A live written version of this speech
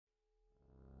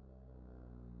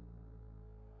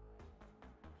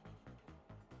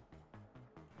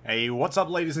Hey, what's up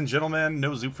ladies and gentlemen,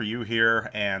 NoZoupForYou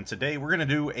here, and today we're going to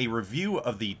do a review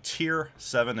of the Tier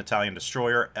 7 Italian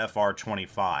Destroyer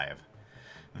FR25.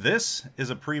 This is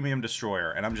a premium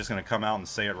destroyer, and I'm just going to come out and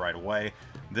say it right away.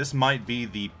 This might be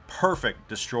the perfect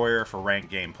destroyer for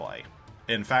ranked gameplay.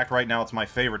 In fact, right now it's my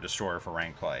favorite destroyer for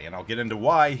ranked play, and I'll get into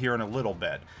why here in a little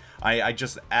bit. I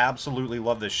just absolutely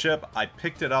love this ship. I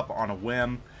picked it up on a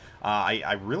whim.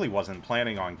 I really wasn't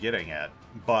planning on getting it,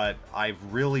 but I've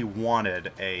really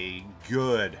wanted a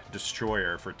good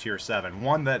destroyer for Tier 7.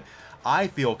 One that I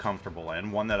feel comfortable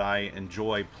in, one that I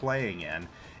enjoy playing in,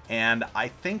 and I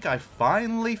think I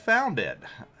finally found it.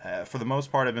 For the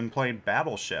most part, I've been playing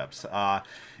battleships.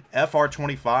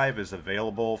 FR25 is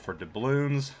available for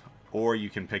doubloons, or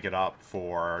you can pick it up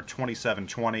for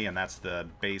 $27.20, and that's the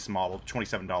base model,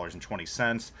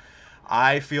 $27.20.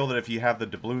 I feel that if you have the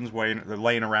doubloons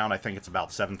laying around, I think it's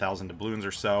about 7,000 doubloons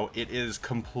or so, it is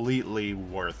completely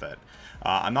worth it.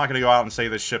 I'm not going to go out and say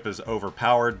this ship is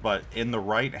overpowered, but in the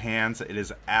right hands, it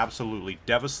is absolutely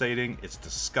devastating. It's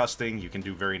disgusting. You can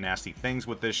do very nasty things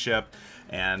with this ship,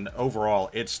 and overall,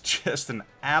 it's just an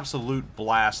absolute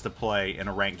blast to play in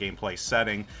a ranked gameplay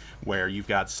setting where you've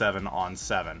got 7 on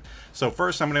 7. So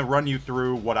first, I'm going to run you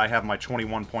through what I have my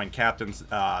 21-point captains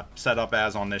set up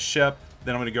as on this ship.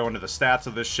 Then I'm going to go into the stats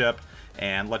of this ship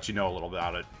and let you know a little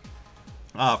about it.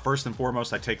 First and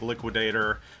foremost, I take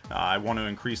Liquidator. I want to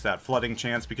increase that flooding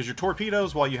chance because your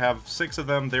torpedoes, while you have 6 of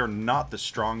them, they're not the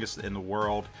strongest in the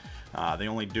world. They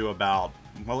only do about,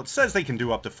 well, it says they can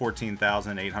do up to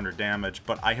 14,800 damage,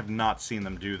 but I have not seen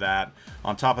them do that.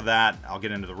 On top of that, I'll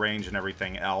get into the range and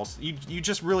everything else. You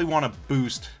just really want to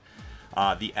boost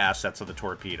the assets of the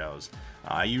torpedoes.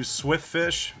 I use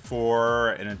Swiftfish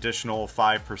for an additional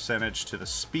 5% to the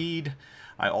speed.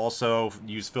 I also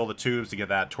use Fill the Tubes to get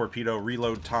that torpedo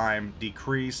reload time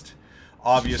decreased.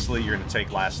 Obviously, you're going to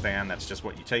take Last Stand. That's just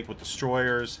what you take with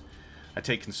destroyers. I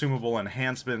take Consumable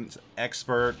Enhancement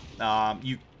Expert.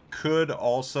 You could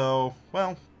also,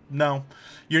 well, no.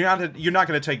 You're not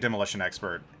going to take Demolition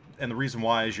Expert. And the reason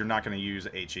why is you're not going to use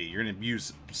HE. You're going to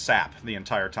use SAP the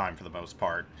entire time for the most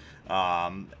part.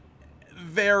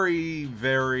 Very,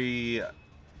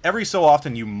 every so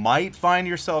often you might find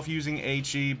yourself using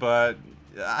HE, but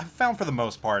I've found for the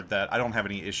most part that I don't have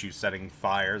any issues setting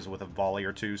fires with a volley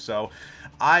or two, so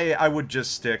I would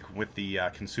just stick with the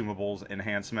consumables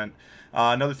enhancement.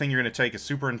 Another thing you're going to take is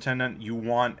Superintendent. You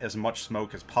want as much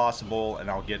smoke as possible, and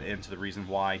I'll get into the reason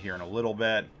why here in a little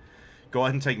bit. Go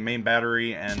ahead and take Main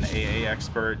Battery and AA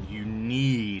Expert. You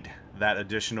need that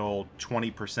additional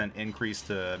 20% increase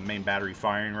to main battery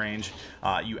firing range.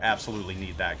 You absolutely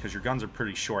need that because your guns are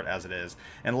pretty short as it is.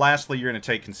 And lastly, you're going to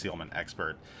take Concealment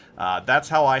Expert. That's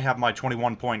how I have my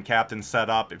 21-point captain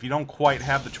set up. If you don't quite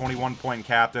have the 21-point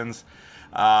captains,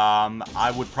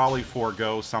 I would probably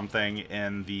forego something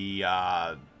in the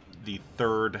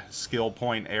third skill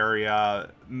point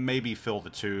area, maybe Fill the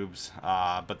Tubes,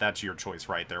 but that's your choice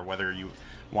right there, whether you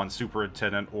want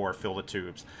Superintendent or Fill the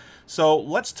Tubes. So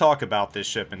let's talk about this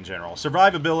ship in general.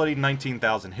 Survivability,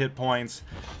 19,000 hit points.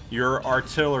 Your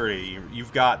artillery,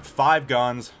 you've got 5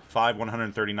 guns, 5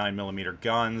 139mm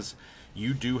guns.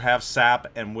 You do have SAP,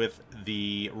 and with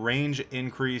the range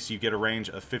increase, you get a range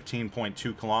of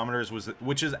 15.2 kilometers,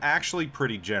 which is actually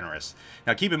pretty generous.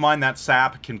 Now, keep in mind that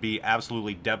SAP can be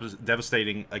absolutely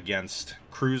devastating against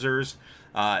cruisers.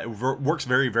 It works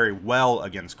very, very well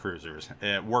against cruisers.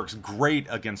 It works great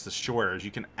against destroyers.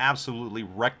 You can absolutely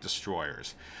wreck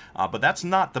destroyers. But that's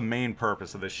not the main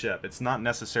purpose of this ship. It's not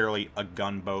necessarily a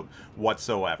gunboat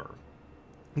whatsoever.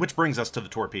 Which brings us to the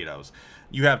torpedoes.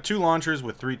 You have 2 launchers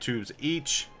with 3 tubes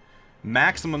each.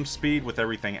 Maximum speed with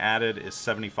everything added is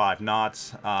 75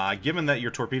 knots. Given that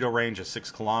your torpedo range is 6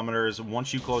 kilometers,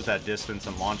 once you close that distance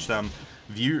and launch them,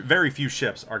 very few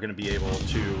ships are going to be able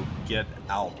to get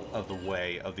out of the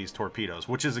way of these torpedoes,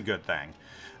 which is a good thing.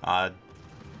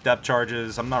 Depth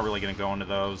charges, I'm not really going to go into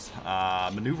those.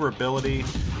 Maneuverability,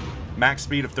 max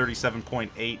speed of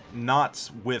 37.8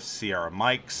 knots with Sierra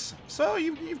mics. So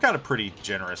you've got a pretty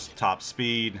generous top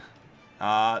speed.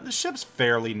 The ship's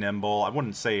fairly nimble. I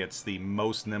wouldn't say it's the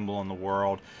most nimble in the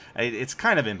world. It's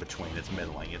kind of in between. It's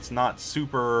middling. It's not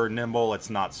super nimble. It's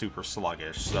not super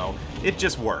sluggish. So it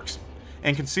just works.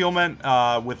 And concealment,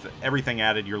 with everything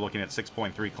added, you're looking at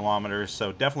 6.3 kilometers.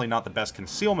 So definitely not the best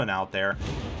concealment out there.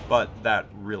 But that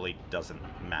really doesn't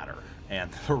matter.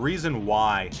 And the reason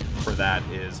why for that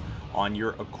is on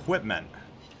your equipment,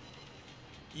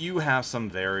 you have some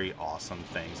very awesome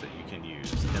things that you can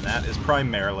use, and that is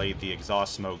primarily the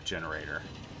exhaust smoke generator.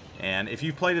 And if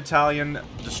you've played Italian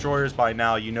destroyers by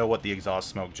now, you know what the exhaust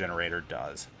smoke generator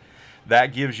does.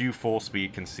 That gives you full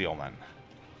speed concealment.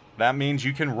 That means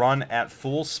you can run at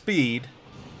full speed,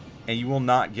 and you will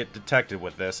not get detected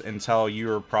with this until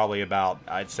you're probably about,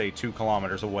 I'd say, 2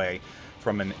 kilometers away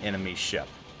from an enemy ship.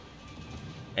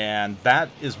 And that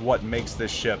is what makes this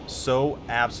ship so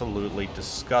absolutely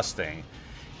disgusting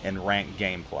in ranked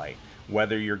gameplay.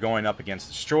 Whether you're going up against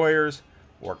destroyers,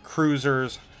 or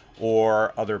cruisers,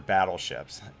 or other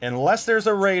battleships. Unless there's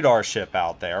a radar ship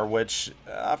out there, which,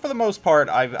 for the most part,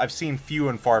 I've seen few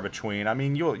and far between. I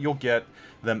mean, you'll get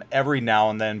them every now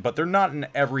and then, but they're not an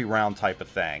every round type of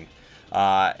thing.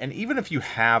 And even if you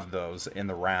have those in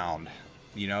the round,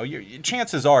 you know,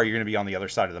 chances are you're going to be on the other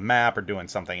side of the map or doing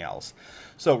something else.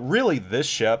 So really, this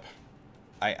ship,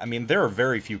 I mean, there are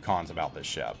very few cons about this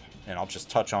ship. And I'll just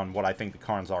touch on what I think the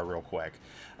cons are real quick.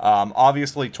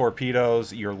 Obviously,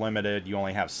 torpedoes, you're limited. You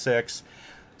only have 6.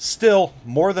 Still,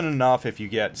 more than enough. If you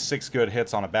get 6 good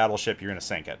hits on a battleship, you're going to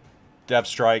sink it. Dev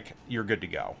Strike, you're good to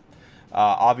go.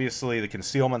 Obviously, the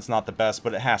concealment's not the best,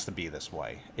 but it has to be this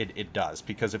way. It does.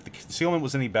 Because if the concealment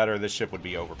was any better, this ship would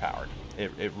be overpowered.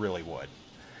 It really would.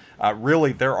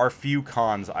 Really, there are few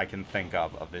cons I can think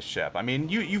of this ship. I mean,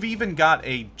 you've even got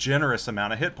a generous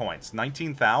amount of hit points.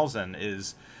 19,000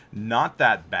 is not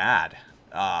that bad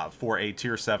for a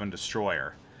Tier 7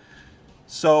 destroyer.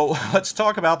 So, let's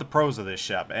talk about the pros of this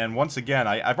ship. And once again,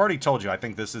 I've already told you, I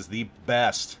think this is the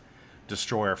best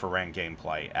destroyer for ranked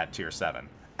gameplay at Tier 7.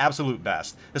 Absolute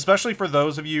best. Especially for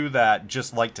those of you that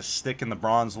just like to stick in the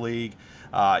Bronze League.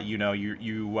 You know,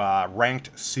 you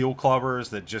ranked seal clubbers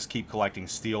that just keep collecting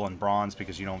steel and bronze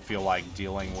because you don't feel like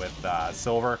dealing with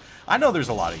silver. I know there's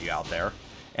a lot of you out there.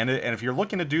 And if you're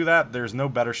looking to do that, there's no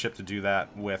better ship to do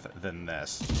that with than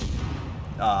this.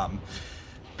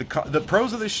 The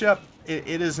pros of this ship,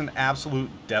 it is an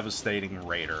absolute devastating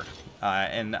raider.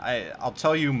 And I'll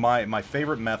tell you, my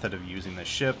favorite method of using this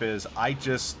ship is I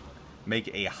just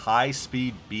make a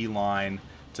high-speed beeline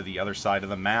to the other side of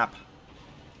the map.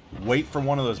 Wait for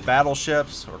one of those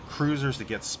battleships or cruisers to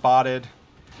get spotted.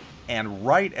 And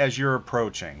right as you're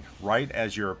approaching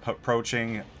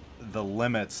the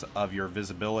limits of your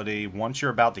visibility, once you're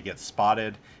about to get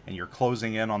spotted and you're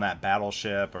closing in on that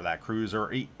battleship or that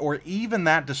cruiser or even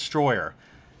that destroyer,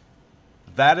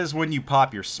 that is when you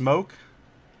pop your smoke,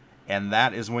 and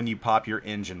that is when you pop your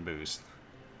engine boost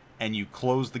and you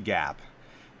close the gap.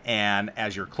 And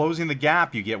as you're closing the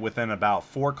gap, you get within about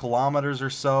 4 kilometers or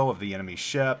so of the enemy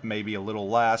ship, maybe a little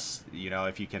less. You know,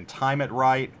 if you can time it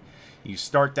right, you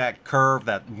start that curve,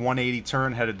 that 180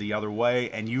 turn headed the other way,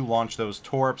 and you launch those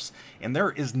torps, and there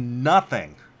is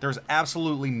nothing, there's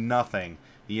absolutely nothing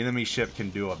the enemy ship can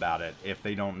do about it if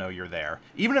they don't know you're there.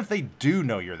 Even if they do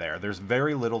know you're there, there's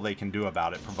very little they can do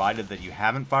about it, provided that you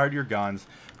haven't fired your guns,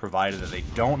 provided that they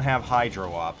don't have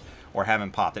hydro up, or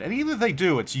haven't popped it. And even if they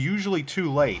do, it's usually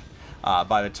too late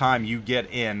by the time you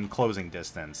get in closing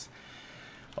distance.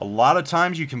 A lot of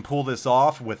times you can pull this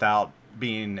off without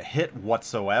being hit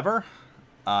whatsoever,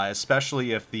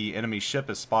 especially if the enemy ship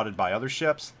is spotted by other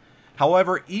ships.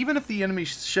 However, even if the enemy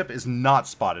ship is not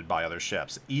spotted by other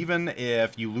ships, even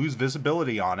if you lose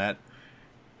visibility on it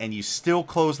and you still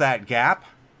close that gap,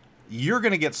 you're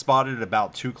going to get spotted at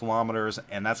about 2 kilometers,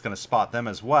 and that's going to spot them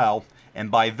as well.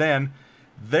 And by then,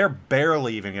 they're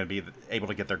barely even going to be able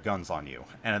to get their guns on you.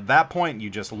 And at that point,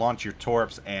 you just launch your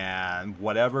torps, and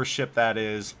whatever ship that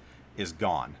is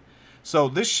gone. So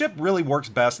this ship really works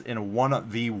best in a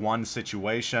 1v1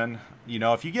 situation. You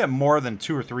know, if you get more than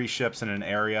 2 or 3 ships in an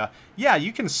area, yeah,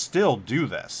 you can still do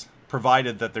this,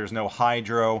 provided that there's no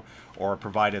hydro or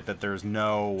provided that there's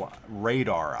no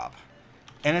radar up.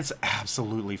 And it's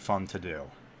absolutely fun to do.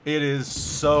 It is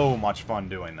so much fun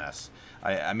doing this.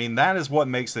 I mean, that is what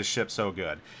makes this ship so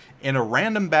good. In a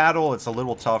random battle, it's a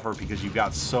little tougher because you've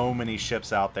got so many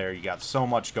ships out there. You got so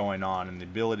much going on and the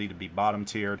ability to be bottom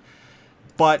tiered.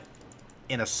 But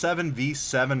in a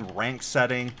 7v7 rank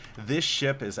setting, this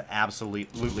ship is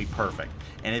absolutely perfect.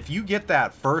 And if you get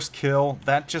that first kill,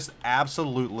 that just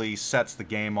absolutely sets the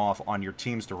game off on your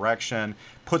team's direction,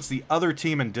 puts the other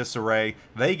team in disarray,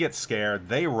 they get scared,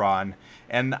 they run,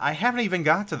 and I haven't even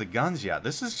got to the guns yet.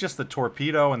 This is just the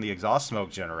torpedo and the exhaust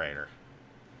smoke generator.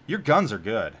 Your guns are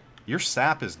good. Your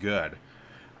sap is good.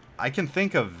 I can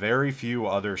think of very few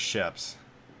other ships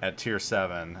at Tier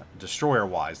 7,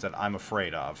 destroyer-wise, that I'm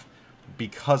afraid of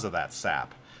because of that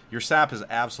sap. Your sap is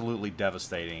absolutely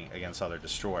devastating against other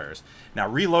destroyers. Now,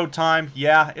 reload time,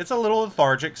 yeah, it's a little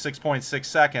lethargic, 6.6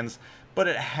 seconds, but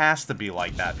it has to be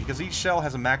like that because each shell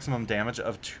has a maximum damage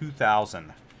of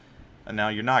 2,000. And now,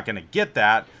 you're not going to get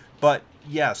that, but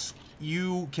yes,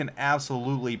 you can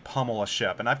absolutely pummel a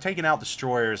ship. And I've taken out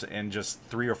destroyers in just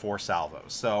 3 or 4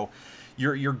 salvos, so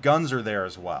your guns are there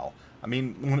as well. I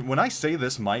mean, when I say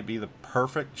this might be the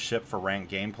perfect ship for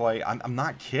ranked gameplay, I'm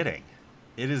not kidding.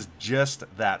 It is just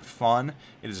that fun.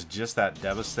 It is just that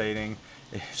devastating.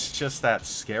 It's just that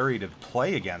scary to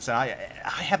play against. And I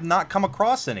have not come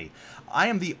across any. I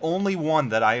am the only one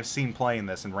that I have seen playing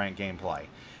this in ranked gameplay.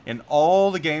 In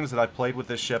all the games that I've played with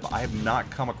this ship, I have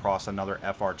not come across another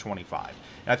FR25.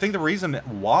 And I think the reason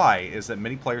why is that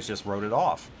many players just wrote it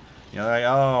off. You know, like,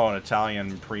 oh, an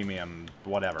Italian premium,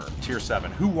 whatever, tier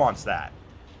 7. Who wants that?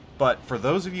 But for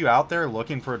those of you out there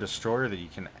looking for a destroyer that you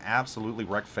can absolutely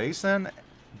wreck face in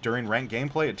during ranked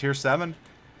gameplay at tier 7,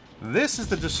 this is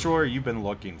the destroyer you've been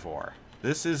looking for.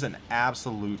 This is an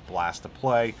absolute blast to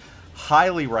play.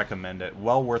 Highly recommend it.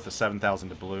 Well worth the 7,000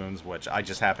 doubloons, which I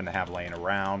just happen to have laying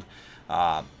around.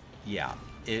 Yeah,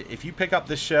 if you pick up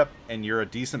this ship and you're a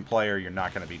decent player, you're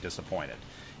not going to be disappointed.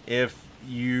 If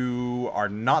you are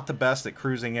not the best at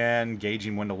cruising in,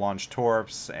 gauging when to launch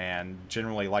torps, and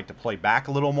generally like to play back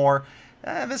a little more,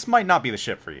 this might not be the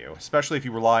ship for you, especially if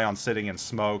you rely on sitting in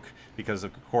smoke, because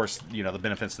of course, you know, the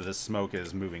benefits of this smoke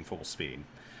is moving full speed.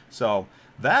 So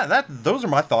those are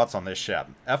my thoughts on this ship.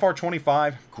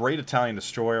 FR25, great Italian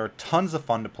destroyer, tons of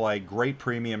fun to play, great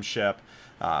premium ship,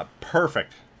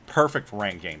 perfect for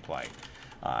ranked gameplay.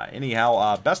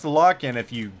 Anyhow, best of luck, and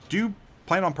if you do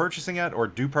plan on purchasing it or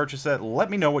do purchase it, let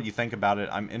me know what you think about it.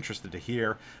 I'm interested to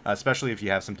hear, especially if you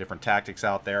have some different tactics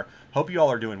out there. Hope you all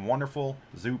are doing wonderful.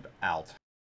 Zoop out.